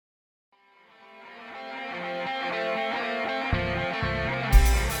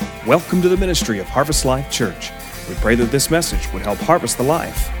Welcome to the ministry of Harvest Life Church. We pray that this message would help harvest the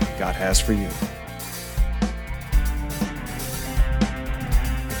life God has for you.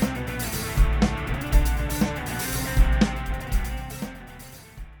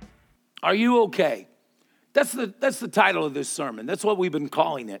 Are you okay? That's the title of this sermon. That's what we've been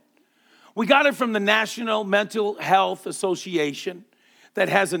calling it. We got it from the National Mental Health Association that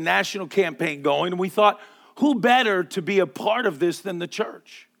has a national campaign going, and we thought, who better to be a part of this than the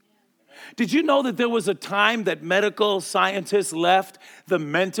church? Did you know that there was a time that medical scientists left the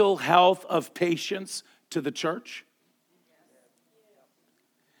mental health of patients to the church?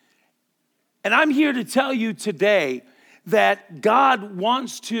 And I'm here to tell you today that God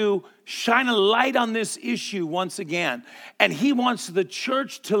wants to shine a light on this issue once again. And he wants the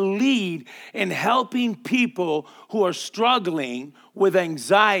church to lead in helping people who are struggling with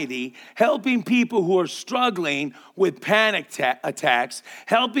anxiety, helping people who are struggling with panic attacks,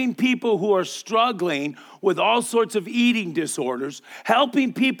 helping people who are struggling with all sorts of eating disorders,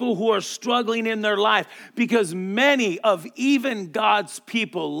 helping people who are struggling in their life, because many of even God's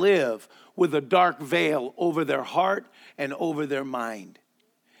people live with a dark veil over their heart and over their mind.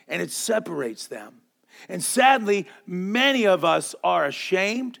 And it separates them. And sadly, many of us are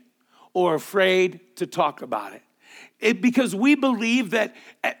ashamed or afraid to talk about it. Because we believe that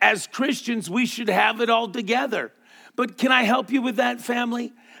as Christians, we should have it all together. But can I help you with that,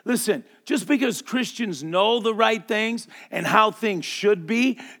 family? Listen, just because Christians know the right things and how things should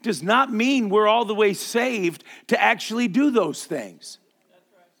be does not mean we're all the way saved to actually do those things.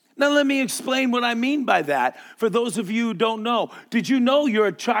 Now, let me explain what I mean by that. For those of you who don't know, did you know you're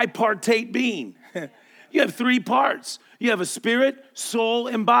a tripartite being? You have three parts. You have a spirit, soul,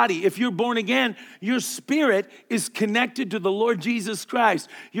 and body. If you're born again, your spirit is connected to the Lord Jesus Christ.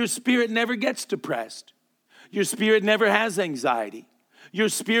 Your spirit never gets depressed. Your spirit never has anxiety. Your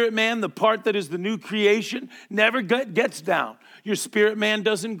spirit man, the part that is the new creation, never gets down. Your spirit man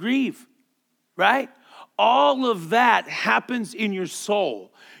doesn't grieve, right? All of that happens in your soul.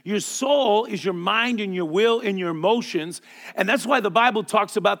 Your soul is your mind and your will and your emotions. And that's why the Bible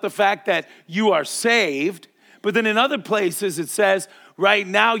talks about the fact that you are saved. But then in other places it says, right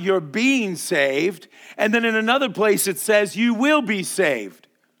now you're being saved. And then in another place it says you will be saved.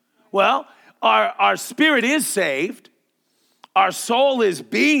 Well, our spirit is saved. Our soul is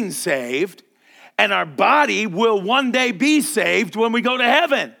being saved. And our body will one day be saved when we go to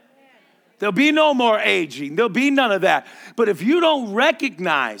heaven. There'll be no more aging. There'll be none of that. But if you don't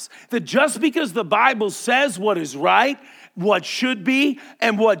recognize that just because the Bible says what is right, what should be,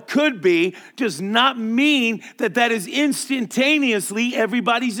 and what could be, does not mean that that is instantaneously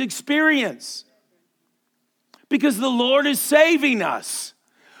everybody's experience. Because the Lord is saving us.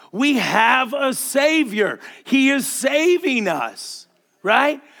 We have a Savior. He is saving us,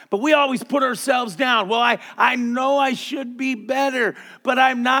 right? But we always put ourselves down. Well, I know I should be better, but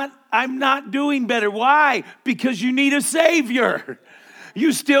I'm not doing better. Why? Because you need a Savior.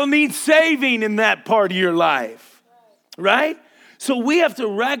 You still need saving in that part of your life, right? So we have to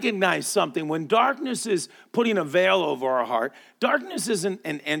recognize something. When darkness is putting a veil over our heart, darkness isn't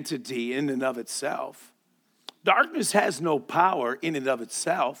an entity in and of itself. Darkness has no power in and of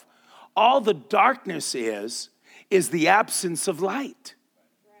itself. All the darkness is the absence of light.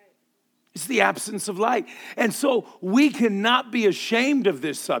 It's the absence of light. And so we cannot be ashamed of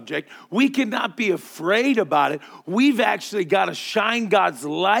this subject. We cannot be afraid about it. We've actually got to shine God's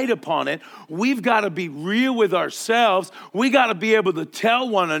light upon it. We've got to be real with ourselves. We got to be able to tell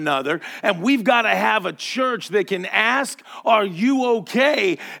one another. And we've got to have a church that can ask, are you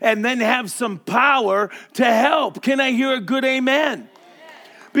okay? And then have some power to help. Can I hear a good amen?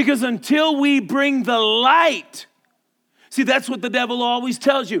 Because until we bring the light, see, that's what the devil always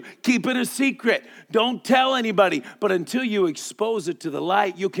tells you. Keep it a secret. Don't tell anybody. But until you expose it to the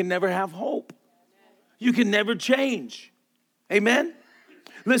light, you can never have hope. You can never change. Amen?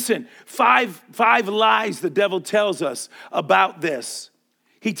 Listen, five lies the devil tells us about this.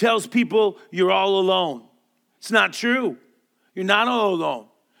 He tells people you're all alone. It's not true. You're not all alone.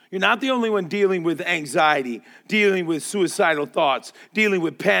 You're not the only one dealing with anxiety, dealing with suicidal thoughts, dealing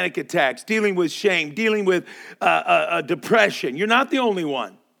with panic attacks, dealing with shame, dealing with depression. You're not the only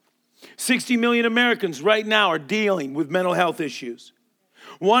one. 60 million Americans right now are dealing with mental health issues.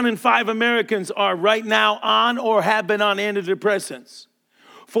 1 in 5 Americans are right now on or have been on antidepressants.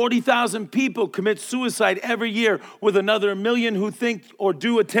 40,000 people commit suicide every year, with another million who think or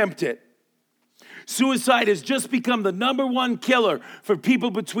do attempt it. Suicide has just become the number one killer for people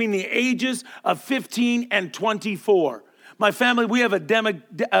between the ages of 15 and 24. My family, we have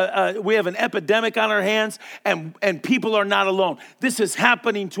an epidemic on our hands, and people are not alone. This is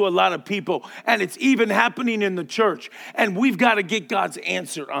happening to a lot of people, and it's even happening in the church. And we've got to get God's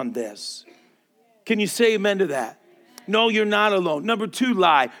answer on this. Can you say amen to that? No, you're not alone. Number 2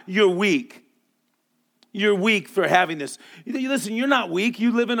 lie, you're weak. You're weak for having this. Listen, you're not weak.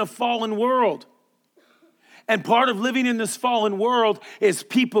 You live in a fallen world. And part of living in this fallen world is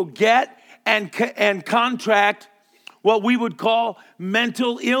people get and contract what we would call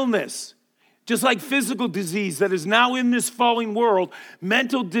mental illness. Just like physical disease that is now in this fallen world,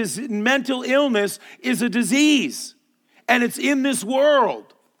 mental illness is a disease. And it's in this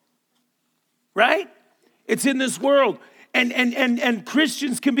world. Right? It's in this world. And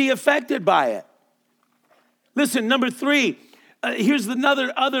Christians can be affected by it. Listen, number 3, here's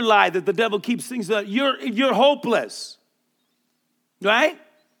another lie that the devil keeps things up. You're hopeless. Right?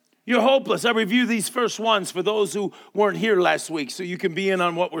 You're hopeless. I review these first ones for those who weren't here last week so you can be in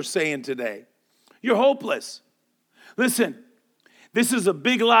on what we're saying today. You're hopeless. Listen, this is a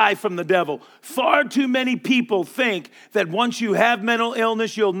big lie from the devil. Far too many people think that once you have mental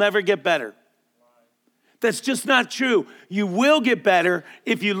illness, you'll never get better. That's just not true. You will get better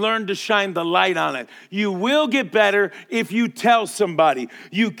if you learn to shine the light on it. You will get better if you tell somebody.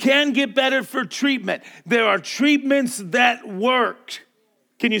 You can get better for treatment. There are treatments that work.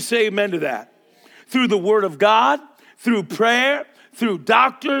 Can you say amen to that? Through the Word of God, through prayer, through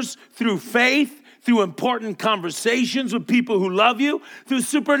doctors, through faith, through important conversations with people who love you, through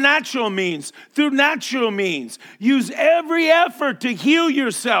supernatural means, through natural means. Use every effort to heal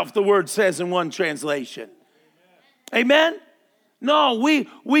yourself, the Word says in one translation. Amen? No,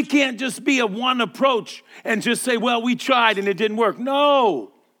 we can't just be a one approach and just say, well, we tried and it didn't work.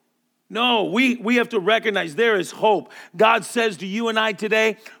 No, we have to recognize there is hope. God says to you and I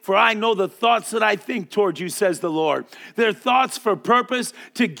today, for I know the thoughts that I think toward you, says the Lord. They're thoughts for purpose,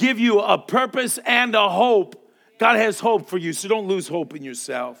 to give you a purpose and a hope. God has hope for you, so don't lose hope in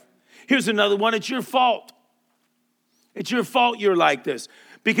yourself. Here's another one. It's your fault. It's your fault you're like this.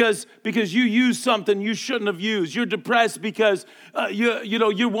 Because you used something you shouldn't have used. You're depressed because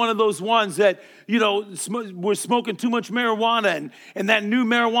you're one of those ones that we're smoking too much marijuana and that new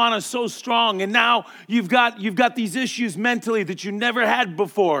marijuana is so strong, and now you've got these issues mentally that you never had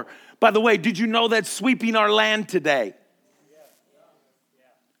before. By the way, did you know that's sweeping our land today?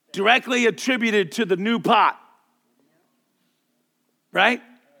 Directly attributed to the new pot, right?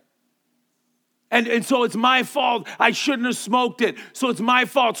 And so it's my fault. I shouldn't have smoked it. So it's my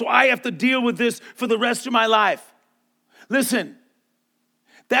fault. So I have to deal with this for the rest of my life. Listen,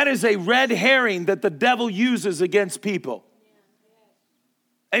 that is a red herring that the devil uses against people.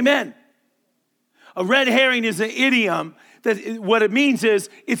 Amen. A red herring is an idiom that what it means is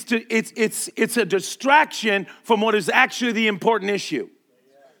it's a distraction from what is actually the important issue.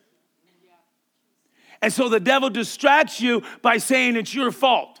 And so the devil distracts you by saying it's your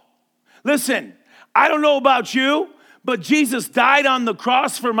fault. Listen, I don't know about you, but Jesus died on the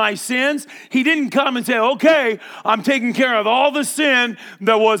cross for my sins. He didn't come and say, okay, I'm taking care of all the sin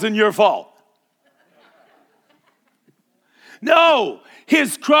that wasn't your fault. No,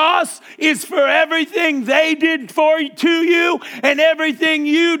 his cross is for everything they did to you and everything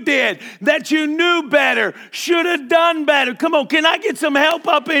you did that you knew better, should have done better. Come on, can I get some help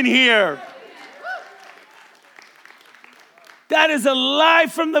up in here? That is a lie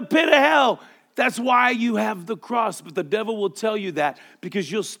from the pit of hell. That's why you have the cross. But the devil will tell you that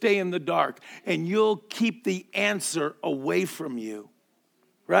because you'll stay in the dark and you'll keep the answer away from you.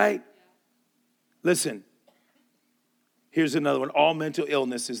 Right? Listen, here's another one. All mental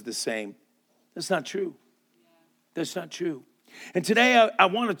illness is the same. That's not true. That's not true. And today I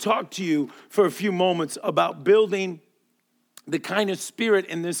want to talk to you for a few moments about building the kind of spirit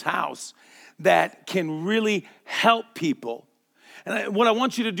in this house that can really help people. And what I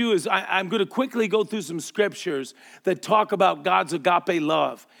want you to do is I'm going to quickly go through some scriptures that talk about God's agape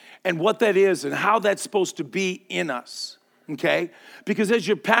love and what that is and how that's supposed to be in us, okay? Because as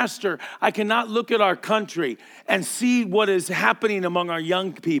your pastor, I cannot look at our country and see what is happening among our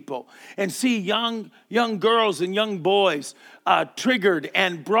young people and see young girls and young boys triggered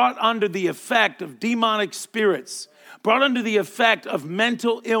and brought under the effect of demonic spirits, brought under the effect of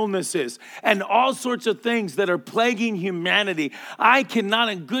mental illnesses and all sorts of things that are plaguing humanity. I cannot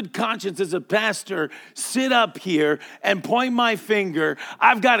in good conscience as a pastor sit up here and point my finger.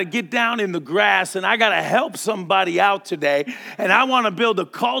 I've got to get down in the grass and I got to help somebody out today. And I want to build a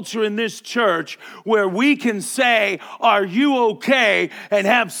culture in this church where we can say, are you okay? And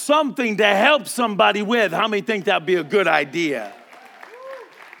have something to help somebody with. How many think that'd be a good idea?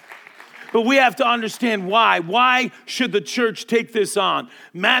 But we have to understand why. Why should the church take this on?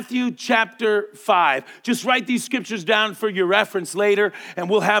 Matthew chapter 5. Just write these scriptures down for your reference later, and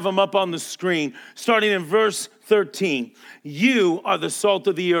we'll have them up on the screen. Starting in verse 13. You are the salt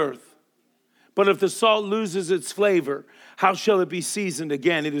of the earth. But if the salt loses its flavor, how shall it be seasoned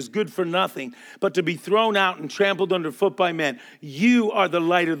again? It is good for nothing, but to be thrown out and trampled underfoot by men. You are the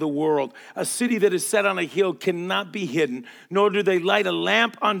light of the world. A city that is set on a hill cannot be hidden, nor do they light a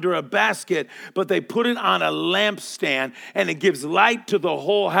lamp under a basket, but they put it on a lampstand, and it gives light to the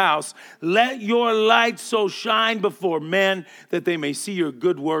whole house. Let your light so shine before men that they may see your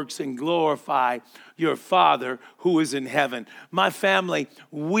good works and glorify your Father who is in heaven. My family,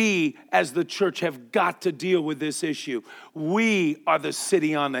 we as the church have got to deal with this issue. We are the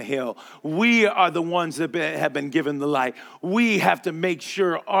city on the hill. We are the ones that have been given the light. We have to make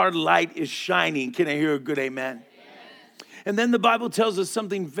sure our light is shining. Can I hear a good amen? And then the Bible tells us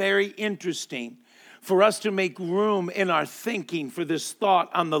something very interesting. For us to make room in our thinking for this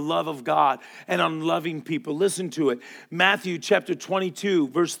thought on the love of God and on loving people. Listen to it. Matthew chapter 22,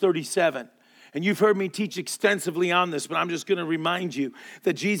 verse 37. And you've heard me teach extensively on this, but I'm just going to remind you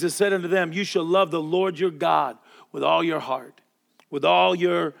that Jesus said unto them, you shall love the Lord your God with all your heart, with all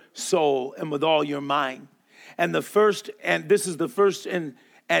your soul, and with all your mind. And this is the first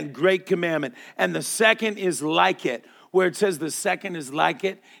and great commandment. And the second is like it. Where it says the second is like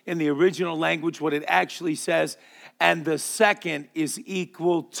it, in the original language, what it actually says, and the second is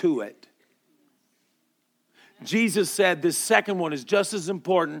equal to it. Jesus said this second one is just as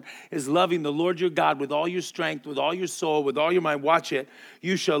important as loving the Lord your God with all your strength, with all your soul, with all your mind. Watch it.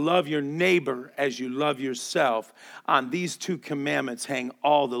 You shall love your neighbor as you love yourself. On these two commandments hang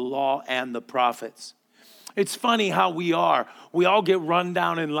all the law and the prophets. It's funny how we are. We all get run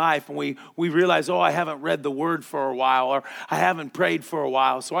down in life and we realize, oh, I haven't read the word for a while, or I haven't prayed for a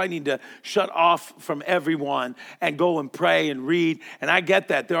while, so I need to shut off from everyone and go and pray and read. And I get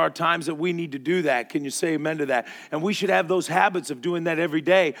that. There are times that we need to do that. Can you say amen to that? And we should have those habits of doing that every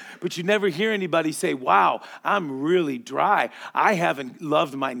day. But you never hear anybody say, wow, I'm really dry. I haven't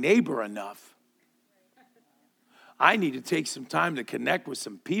loved my neighbor enough. I need to take some time to connect with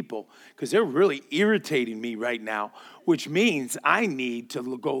some people because they're really irritating me right now, which means I need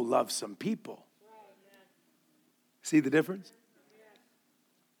to go love some people. See the difference?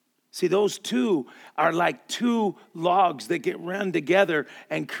 See, those two are like two logs that get run together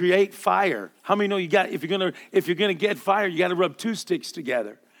and create fire. How many know if you're gonna get fire, you got to rub two sticks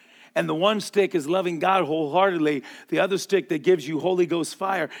together. And the one stick is loving God wholeheartedly. The other stick that gives you Holy Ghost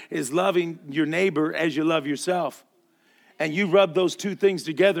fire is loving your neighbor as you love yourself. And you rub those two things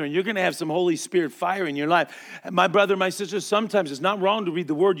together, and you're going to have some Holy Spirit fire in your life. And my brother, my sister, sometimes it's not wrong to read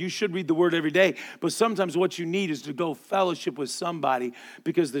the Word. You should read the Word every day. But sometimes what you need is to go fellowship with somebody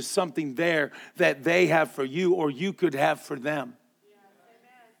because there's something there that they have for you or you could have for them.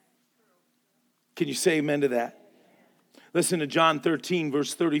 Can you say amen to that? Listen to John 13,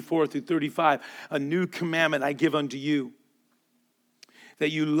 verse 34 through 35. A new commandment I give unto you,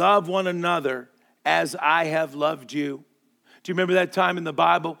 that you love one another as I have loved you. Do you remember that time in the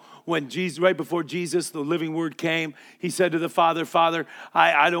Bible when Jesus, right before Jesus, the living word came, he said to the Father, Father,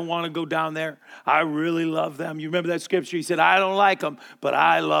 I don't want to go down there. I really love them. You remember that scripture? He said, I don't like them, but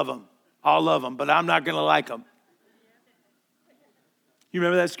I love them. I'll love them, but I'm not going to like them. You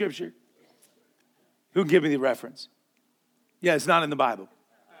remember that scripture? Who can give me the reference? Yeah, it's not in the Bible.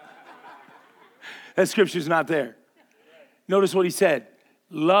 That scripture's not there. Notice what he said.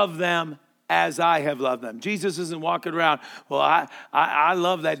 Love them as I have loved them. Jesus isn't walking around, well, I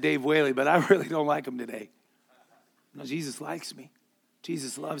love that Dave Whaley, but I really don't like him today. No, Jesus likes me.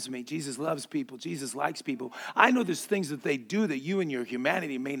 Jesus loves me. Jesus loves people. Jesus likes people. I know there's things that they do that you and your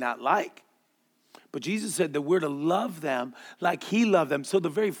humanity may not like. But Jesus said that we're to love them like he loved them. So the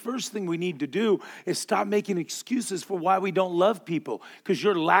very first thing we need to do is stop making excuses for why we don't love people. Because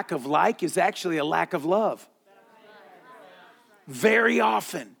your lack of like is actually a lack of love. Very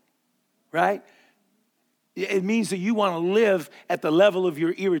often. Right? It means that you want to live at the level of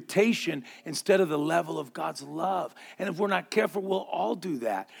your irritation instead of the level of God's love. And if we're not careful, we'll all do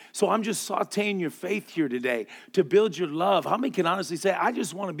that. So I'm just sauteing your faith here today to build your love. How many can honestly say, I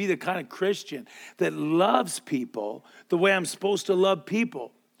just want to be the kind of Christian that loves people the way I'm supposed to love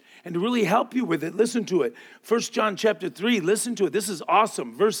people? And to really help you with it, listen to it. 1 John chapter 3, listen to it. This is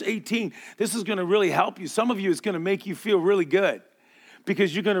awesome. Verse 18, this is going to really help you. Some of you, it's going to make you feel really good.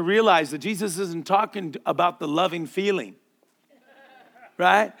 Because you're going to realize that Jesus isn't talking about the loving feeling,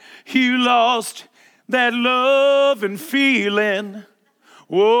 right? You lost that love and feeling.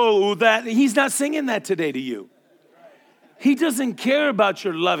 Whoa, he's not singing that today to you. He doesn't care about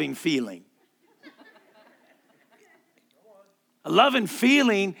your loving feeling. A loving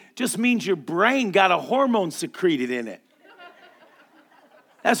feeling just means your brain got a hormone secreted in it.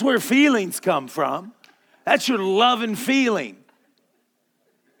 That's where feelings come from. That's your loving feeling.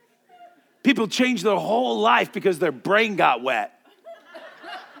 People change their whole life because their brain got wet.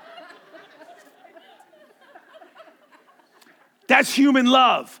 That's human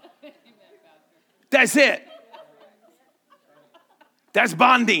love. That's it. That's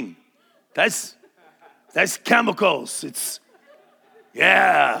bonding. That's chemicals. It's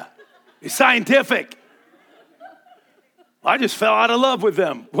scientific. I just fell out of love with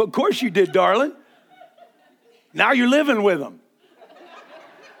them. Well, of course you did, darling. Now you're living with them.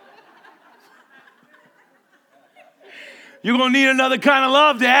 You're going to need another kind of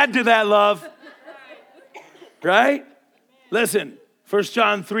love to add to that love. Right? Listen, 1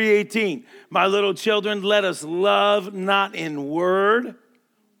 John 3:18. My little children, let us love not in word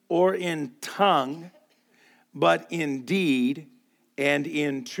or in tongue, but in deed and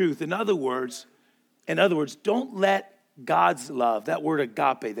in truth. In other words, don't let God's love, that word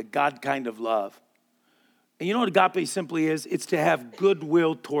agape, the God kind of love. And you know what agape simply is? It's to have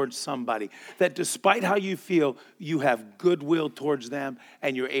goodwill towards somebody. That despite how you feel, you have goodwill towards them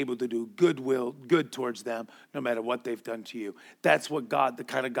and you're able to do good towards them no matter what they've done to you. That's what the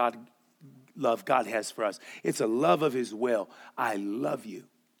kind of God love God has for us. It's a love of his will. I love you.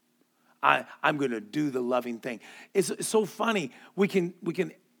 I'm going to do the loving thing. It's so funny. We can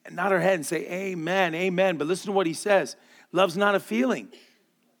nod our head and say, amen, amen. But listen to what he says. Love's not a feeling.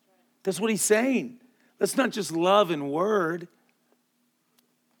 That's what he's saying. Let's not just love in word,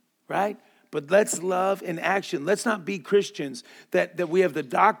 right? But let's love in action. Let's not be Christians that we have the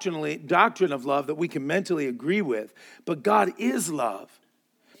doctrine of love that we can mentally agree with. But God is love.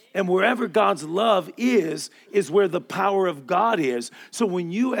 And wherever God's love is where the power of God is. So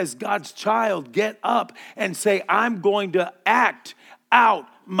when you as God's child get up and say, I'm going to act out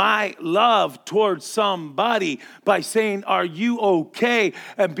my love towards somebody by saying, are you okay?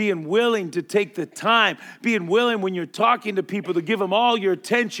 And being willing to take the time, being willing when you're talking to people to give them all your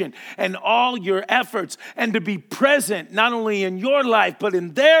attention and all your efforts and to be present not only in your life, but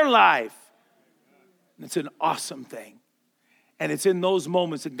in their life. It's an awesome thing. And it's in those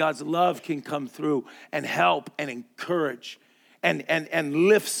moments that God's love can come through and help and encourage and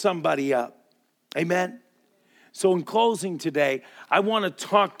lift somebody up. Amen? So in closing today, I want to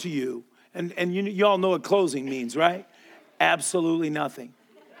talk to you. And you all know what closing means, right? Absolutely nothing.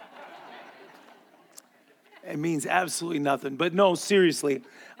 It means absolutely nothing. But no, seriously,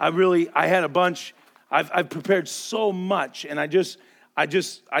 I had a bunch. I've prepared so much, and I just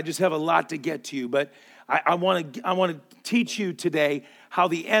have a lot to get to you. But I want to teach you today how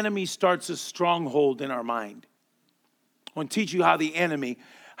the enemy starts a stronghold in our mind. I want to teach you how the enemy,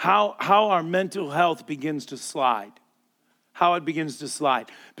 how our mental health begins to slide. How it begins to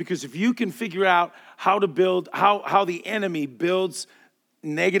slide. Because if you can figure out how to build, how the enemy builds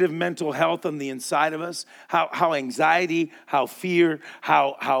negative mental health on the inside of us, how anxiety, how fear,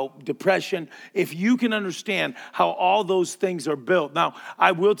 how depression, if you can understand how all those things are built. Now,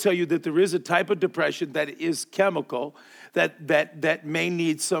 I will tell you that there is a type of depression that is chemical, that may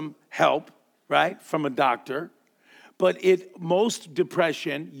need some help, right, from a doctor. But most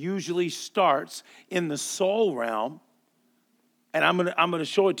depression usually starts in the soul realm. And I'm gonna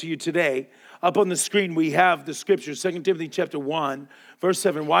show it to you today. Up on the screen, we have the scripture, 2 Timothy chapter 1, verse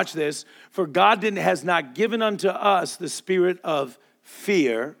 7. Watch this. For God has not given unto us the spirit of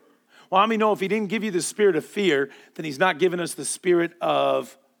fear. Well, how many know if he didn't give you the spirit of fear, then he's not given us the spirit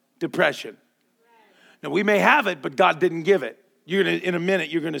of depression? Now, we may have it, but God didn't give it. In a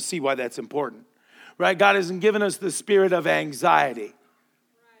minute, you're going to see why that's important. Right? God hasn't given us the spirit of anxiety.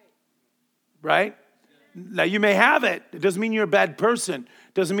 Right? Now, you may have it. It doesn't mean you're a bad person.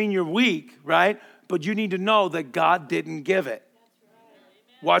 It doesn't mean you're weak, right? But you need to know that God didn't give it.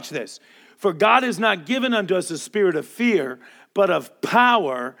 Watch this. For God has not given unto us a spirit of fear, but of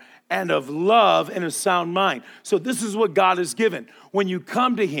power and of love and a sound mind. So this is what God has given. When you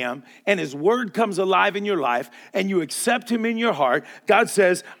come to him and his word comes alive in your life and you accept him in your heart, God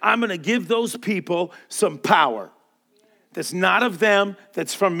says, I'm going to give those people some power. That's not of them,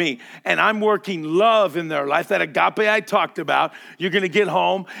 that's from me. And I'm working love in their life, that agape I talked about. You're going to get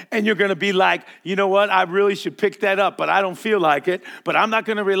home and you're going to be like, you know what, I really should pick that up, but I don't feel like it. But I'm not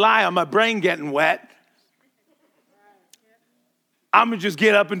going to rely on my brain getting wet. I'm going to just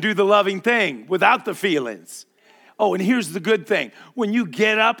get up and do the loving thing without the feelings. Oh, and here's the good thing. When you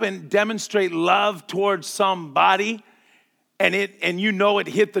get up and demonstrate love towards somebody and you know it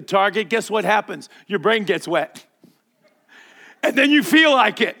hit the target, guess what happens? Your brain gets wet. And then you feel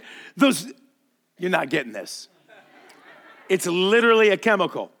like it. You're not getting this. It's literally a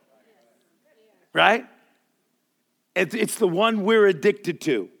chemical, right? It's the one we're addicted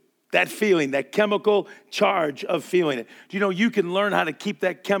to, that feeling, that chemical charge of feeling it. Do you know you can learn how to keep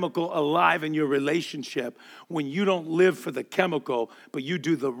that chemical alive in your relationship when you don't live for the chemical, but you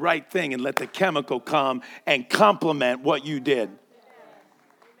do the right thing and let the chemical come and complement what you did.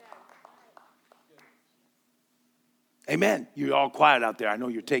 Amen. You're all quiet out there. I know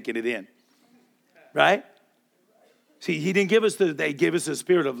you're taking it in, right? See, he didn't give us they gave us a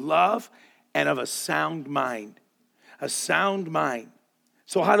spirit of love and of a sound mind. A sound mind.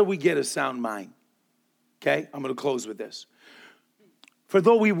 So how do we get a sound mind? Okay, I'm going to close with this. For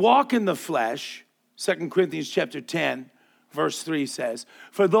though we walk in the flesh, 2 Corinthians chapter 10, verse 3 says,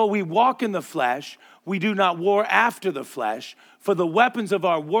 for though we walk in the flesh, we do not war after the flesh, for the weapons of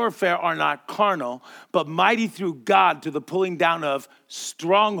our warfare are not carnal, but mighty through God to the pulling down of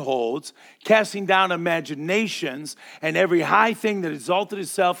strongholds, casting down imaginations, and every high thing that exalted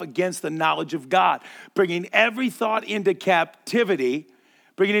itself against the knowledge of God, bringing every thought into captivity,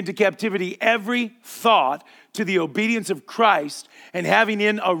 every thought to the obedience of Christ, and having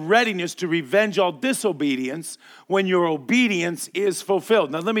in a readiness to revenge all disobedience when your obedience is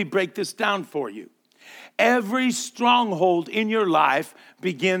fulfilled. Now let me break this down for you. Every stronghold in your life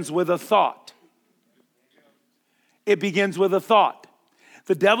begins with a thought. It begins with a thought.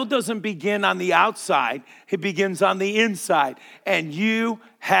 The devil doesn't begin on the outside. He begins on the inside. And you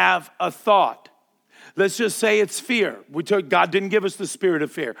have a thought. Let's just say it's fear. God didn't give us the spirit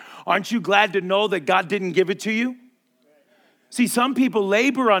of fear. Aren't you glad to know that God didn't give it to you? See, some people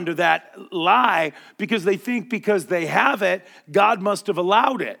labor under that lie because they think because they have it, God must have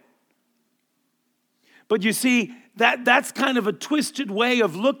allowed it. But you see, that's kind of a twisted way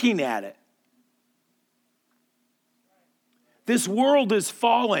of looking at it. This world is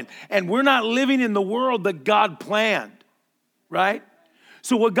fallen, and we're not living in the world that God planned, right?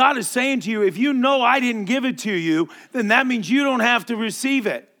 So what God is saying to you, if you know I didn't give it to you, then that means you don't have to receive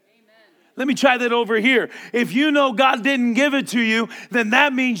it. Amen. Let me try that over here. If you know God didn't give it to you, then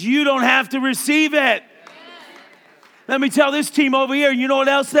that means you don't have to receive it. Let me tell this team over here, you know what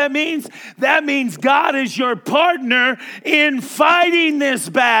else that means? That means God is your partner in fighting this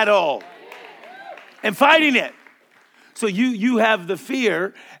battle and fighting it. So you have the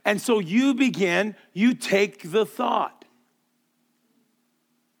fear, and so you take the thought.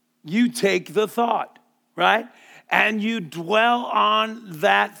 You take the thought, right? And you dwell on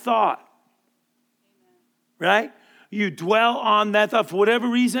that thought, right? You dwell on that thought. For whatever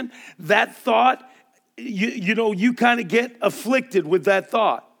reason, that thought, you kind of get afflicted with that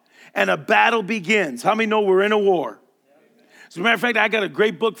thought. And a battle begins. How many know we're in a war? As a matter of fact, I got a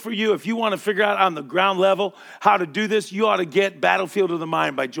great book for you. If you want to figure out on the ground level how to do this, you ought to get Battlefield of the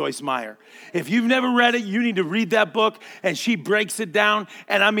Mind by Joyce Meyer. If you've never read it, you need to read that book, and she breaks it down.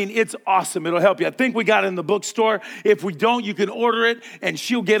 And I mean, it's awesome. It'll help you. I think we got it in the bookstore. If we don't, you can order it, and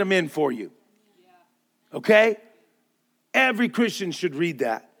she'll get them in for you. Okay? Every Christian should read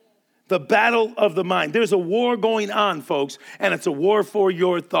that. The battle of the mind. There's a war going on, folks, and it's a war for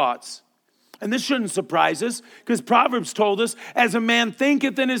your thoughts. And this shouldn't surprise us, because Proverbs told us, as a man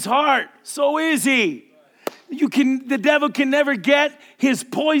thinketh in his heart, so is he. The devil can never get his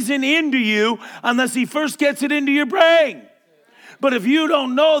poison into you unless he first gets it into your brain. But if you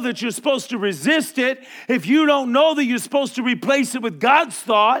don't know that you're supposed to resist it, if you don't know that you're supposed to replace it with God's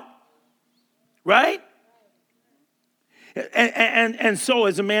thought, right? And so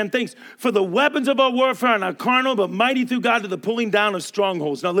as a man thinks, for the weapons of our warfare are not carnal, but mighty through God to the pulling down of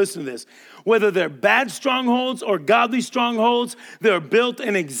strongholds. Now listen to this. Whether they're bad strongholds or godly strongholds, they're built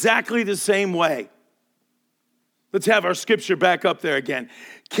in exactly the same way. Let's have our scripture back up there again.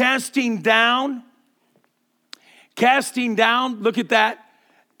 Casting down, look at that,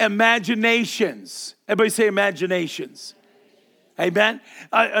 imaginations. Everybody say imaginations. Amen?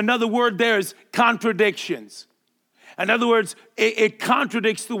 Another word there is contradictions. In other words, it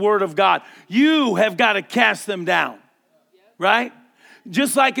contradicts the word of God. You have got to cast them down, right?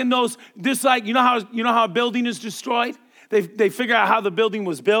 Just like you know how a building is destroyed? They figure out how the building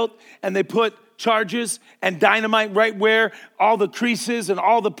was built, and they put charges and dynamite right where all the creases and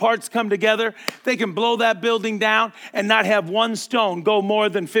all the parts come together. They can blow that building down and not have one stone go more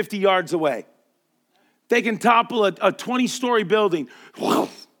than 50 yards away. They can topple a 20-story building,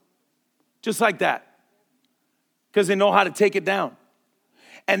 just like that. Because they know how to take it down.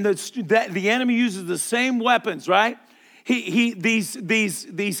 And the enemy uses the same weapons, right?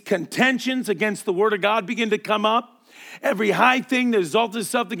 These contentions against the word of God begin to come up. Every high thing that exalts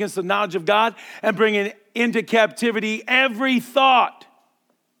itself against the knowledge of God, and bringing into captivity every thought,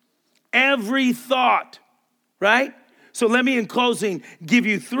 right? So let me, in closing, give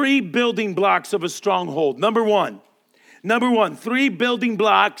you 3 building blocks of a stronghold. Number one, 3 building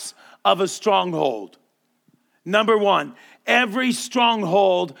blocks of a stronghold. Number 1, every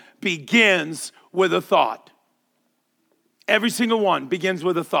stronghold begins with a thought. Every single one begins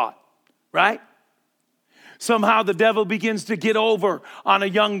with a thought, right? Somehow the devil begins to get over on a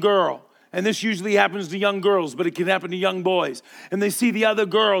young girl. And this usually happens to young girls, but it can happen to young boys. And they see the other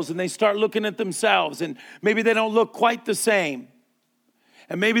girls and they start looking at themselves, and maybe they don't look quite the same.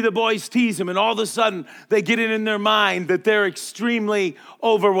 And maybe the boys tease them, and all of a sudden they get it in their mind that they're extremely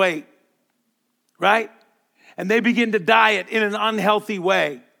overweight, right? And they begin to diet in an unhealthy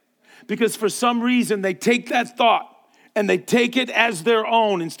way because for some reason they take that thought and they take it as their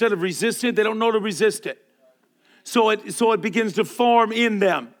own. Instead of resist it, they don't know to resist it. So it begins to form in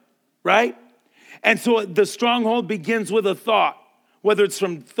them, right? And so the stronghold begins with a thought, whether it's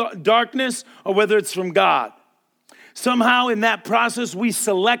from darkness or whether it's from God. Somehow in that process, we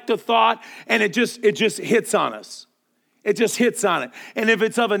select a thought and it just hits on us. It just hits on it. And if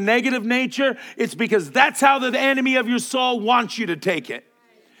it's of a negative nature, it's because that's how the enemy of your soul wants you to take it.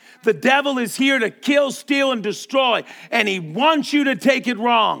 The devil is here to kill, steal, and destroy, and he wants you to take it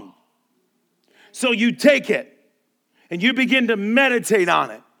wrong. So you take it and you begin to meditate on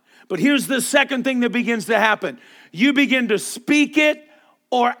it. But here's the second thing that begins to happen. You begin to speak it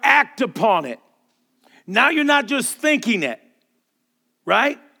or act upon it. Now you're not just thinking it,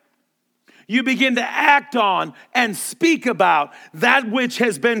 right? You begin to act on and speak about that which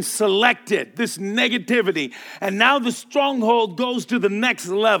has been selected, this negativity. And now the stronghold goes to the next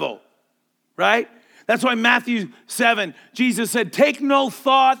level, right? That's why Matthew 7, Jesus said, take no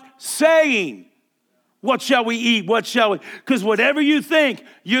thought saying, what shall we eat? What shall we? Because whatever you think,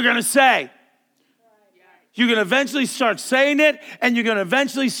 you're going to say. You're going to eventually start saying it, and you're going to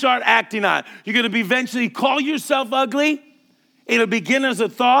eventually start acting on it. You're going to eventually call yourself ugly. It'll begin as a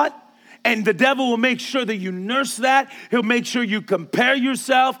thought, and the devil will make sure that you nurse that. He'll make sure you compare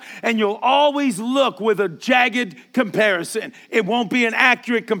yourself, and you'll always look with a jagged comparison. It won't be an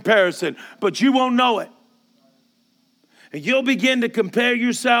accurate comparison, but you won't know it. And you'll begin to compare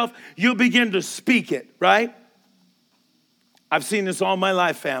yourself. You'll begin to speak it, right? I've seen this all my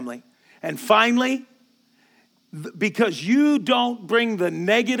life, family. And finally, because you don't bring the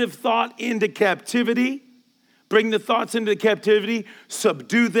negative thought into captivity, bring the thoughts into captivity,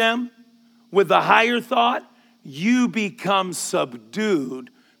 subdue them with the higher thought, you become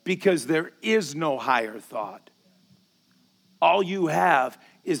subdued because there is no higher thought. All you have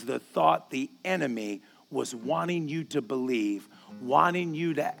is the thought the enemy was wanting you to believe, wanting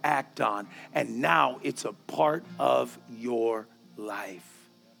you to act on, and now it's a part of your life.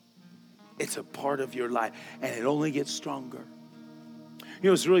 It's a part of your life, and it only gets stronger. You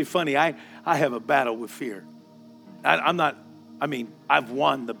know, it's really funny. I have a battle with fear. I've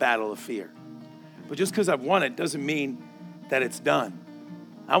won the battle of fear. But just because I've won it doesn't mean that it's done.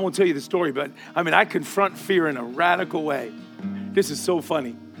 I won't tell you the story, but I confront fear in a radical way. This is so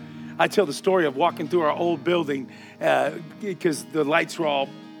funny. I tell the story of walking through our old building because the lights were all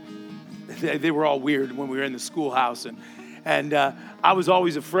weird when we were in the schoolhouse. And I was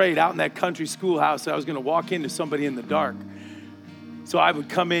always afraid out in that country schoolhouse that I was going to walk into somebody in the dark. So I would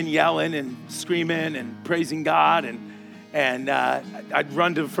come in yelling and screaming and praising God, and I'd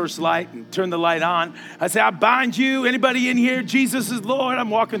run to the first light and turn the light on. I'd say, I bind you, anybody in here, Jesus is Lord.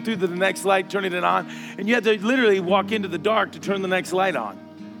 I'm walking through to the next light, turning it on. And you had to literally walk into the dark to turn the next light on.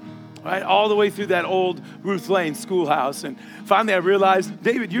 Right, all the way through that old Ruth Lane schoolhouse. And finally I realized,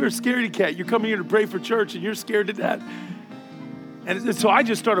 David, you're a scaredy cat. You're coming here to pray for church and you're scared to death. And so I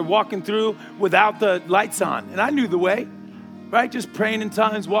just started walking through without the lights on. And I knew the way, right? Just praying in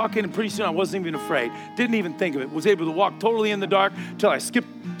tongues, walking, and pretty soon I wasn't even afraid. Didn't even think of it. Was able to walk totally in the dark until I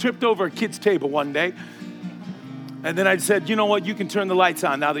tripped over a kid's table one day. And then I said, you know what? You can turn the lights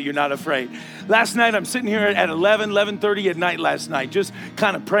on now that you're not afraid. Last night, I'm sitting here at 11:30 at night last night, just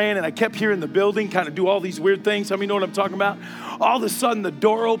kind of praying. And I kept hearing the building kind of do all these weird things. Some of you know what I'm talking about? All of a sudden, the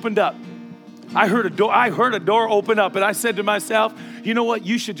door opened up. I heard a door open up. And I said to myself, you know what?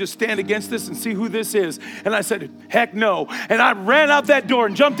 You should just stand against this and see who this is. And I said, heck no. And I ran out that door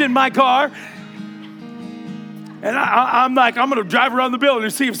and jumped in my car. And I'm like, I'm going to drive around the building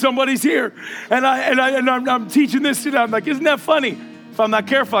and see if somebody's here. And I'm teaching this to them. I'm like, isn't that funny? If I'm not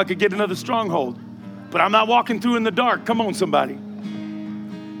careful, I could get another stronghold. But I'm not walking through in the dark. Come on, somebody.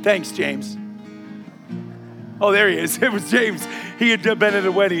 Thanks, James. Oh, there he is. It was James. He had been at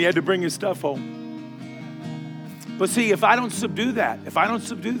a wedding. He had to bring his stuff home. But see, if I don't subdue that,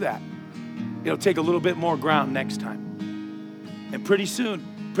 It'll take a little bit more ground next time. And pretty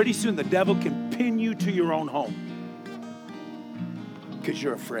soon, the devil can pin you to your own home because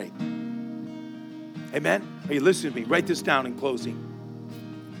you're afraid. Amen? Are you listening to me? Write this down in closing.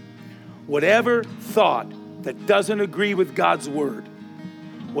 Whatever thought that doesn't agree with God's word,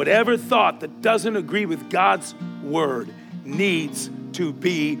 whatever thought that doesn't agree with God's word needs to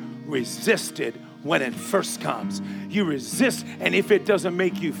be resisted when it first comes. You resist, and if it doesn't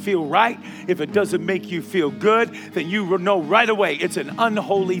make you feel right, if it doesn't make you feel good, then you know right away it's an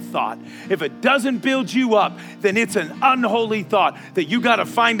unholy thought. If it doesn't build you up, then it's an unholy thought that you got to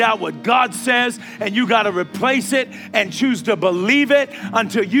find out what God says, and you got to replace it and choose to believe it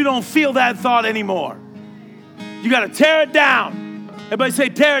until you don't feel that thought anymore. You got to tear it down. Everybody say,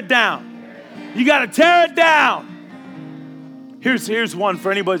 tear it down. You got to tear it down. Here's one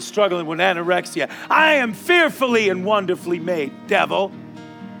for anybody struggling with anorexia. I am fearfully and wonderfully made, devil.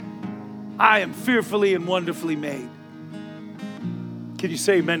 I am fearfully and wonderfully made. Can you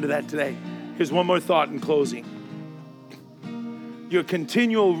say amen to that today? Here's one more thought in closing. Your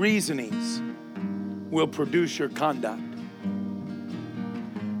continual reasonings will produce your conduct.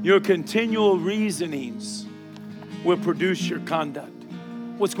 Your continual reasonings will produce your conduct.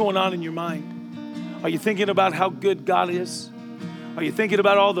 What's going on in your mind? Are you thinking about how good God is? Are you thinking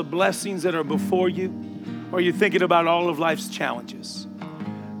about all the blessings that are before you? Or are you thinking about all of life's challenges?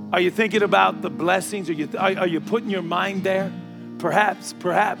 Are you thinking about the blessings? Are you putting your mind there? Perhaps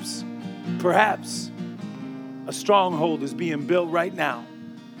a stronghold is being built right now,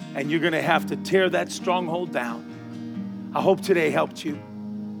 and you're going to have to tear that stronghold down. I hope today helped you.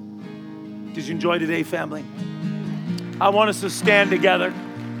 Did you enjoy today, family? I want us to stand together.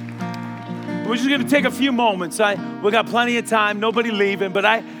 We're just going to take a few moments. We got plenty of time, nobody leaving, but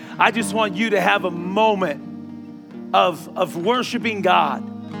I just want you to have a moment of worshiping God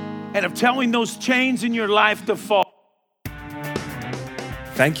and of telling those chains in your life to fall.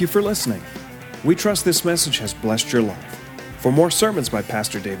 Thank you for listening. We trust this message has blessed your life. For more sermons by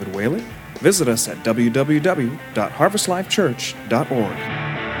Pastor David Whalen, visit us at www.harvestlifechurch.org.